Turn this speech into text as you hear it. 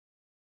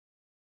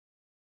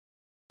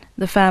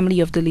The family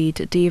of the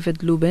late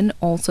David Lubin,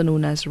 also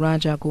known as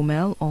Raja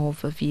Gomel of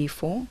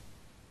Vieux-Fort,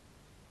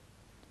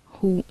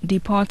 who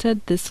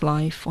departed this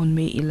life on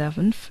May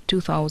 11th,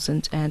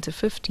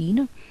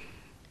 2015,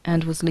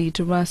 and was laid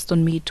to rest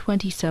on May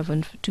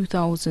 27th,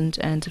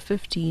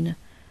 2015,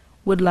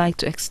 would like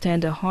to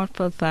extend a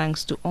heartfelt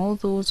thanks to all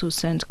those who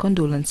sent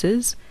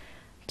condolences,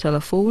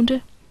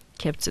 telephoned,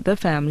 kept the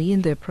family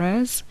in their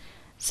prayers,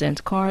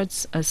 sent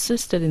cards,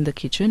 assisted in the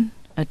kitchen,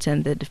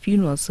 attended the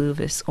funeral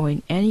service, or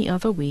in any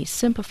other way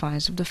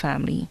sympathized with the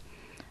family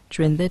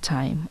during their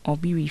time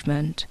of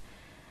bereavement.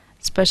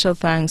 Special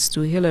thanks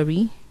to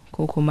Hilary,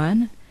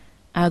 Kokoman,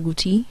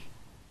 Aguti,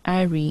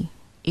 Irie,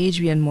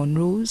 Adrian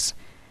Monrose,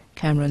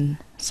 Cameron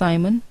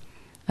Simon,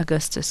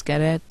 Augustus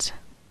Garrett,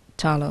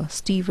 Tala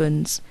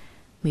Stevens,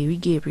 Mary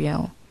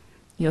Gabriel.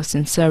 Your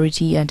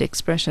sincerity and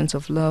expressions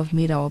of love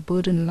made our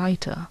burden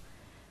lighter.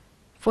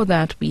 For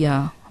that we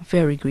are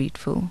very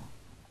grateful.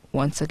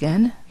 Once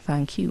again,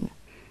 thank you.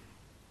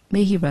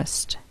 May he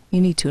rest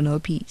in eternal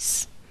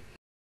peace.